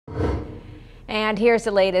And here's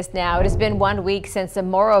the latest now. It has been 1 week since the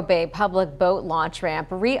Morro Bay public boat launch ramp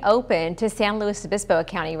reopened to San Luis Obispo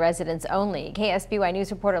County residents only. KSBY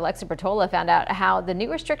News reporter Alexa Bertola found out how the new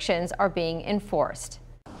restrictions are being enforced.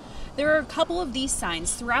 There are a couple of these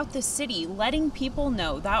signs throughout the city letting people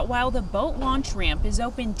know that while the boat launch ramp is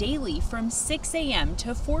open daily from 6 a.m.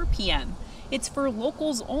 to 4 p.m., it's for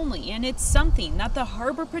locals only, and it's something that the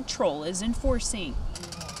Harbor Patrol is enforcing.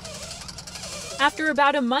 After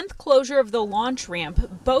about a month closure of the launch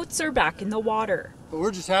ramp, boats are back in the water. But we're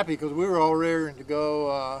just happy because we were all raring to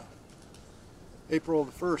go April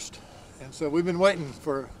the 1st. And so we've been waiting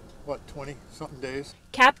for, 20-something days.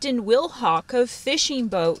 Captain Will Hawk of fishing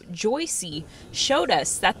boat Joycey showed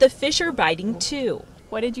us that the fish are biting too.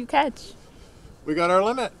 What did you catch? We got our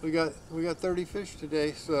limit. We got 30 fish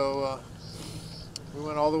today, so we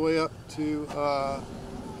went all the way up to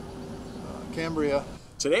Cambria.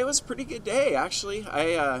 Today was a pretty good day, actually.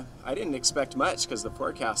 I didn't expect much because the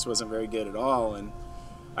forecast wasn't very good at all, and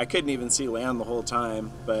I couldn't even see land the whole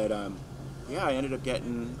time. But yeah, I ended up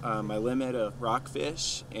getting my limit of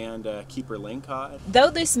rockfish and keeper lingcod.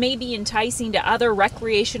 Though this may be enticing to other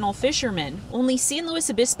recreational fishermen, only San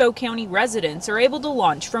Luis Obispo County residents are able to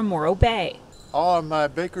launch from Morro Bay. All of my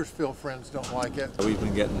Bakersfield friends don't like it. We've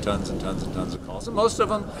been getting tons and tons and tons of calls, and most of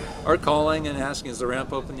them are calling and asking, is the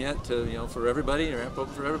ramp open yet? For everybody, ramp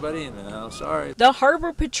open for everybody, and no, sorry. The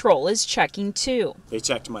Harbor Patrol is checking too. They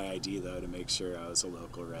checked my ID though to make sure I was a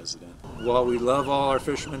local resident. While we love all our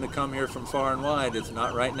fishermen to come here from far and wide, it's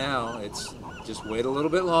not right now. It's just wait a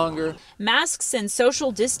little bit longer. Masks and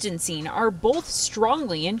social distancing are both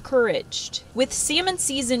strongly encouraged. With salmon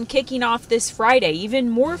season kicking off this Friday, even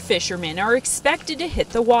more fishermen are expected to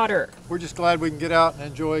hit the water. We're just glad we can get out and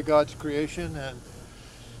enjoy God's creation and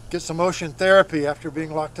get some ocean therapy after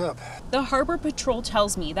being locked up. The Harbor Patrol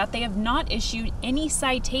tells me that they have not issued any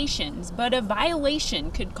citations, but a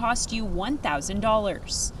violation could cost you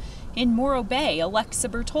 $1,000. In Morro Bay, Alexa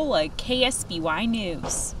Bertola, KSBY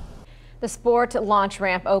News. The sport launch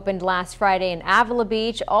ramp opened last Friday in Avila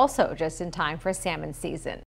Beach, also just in time for salmon season.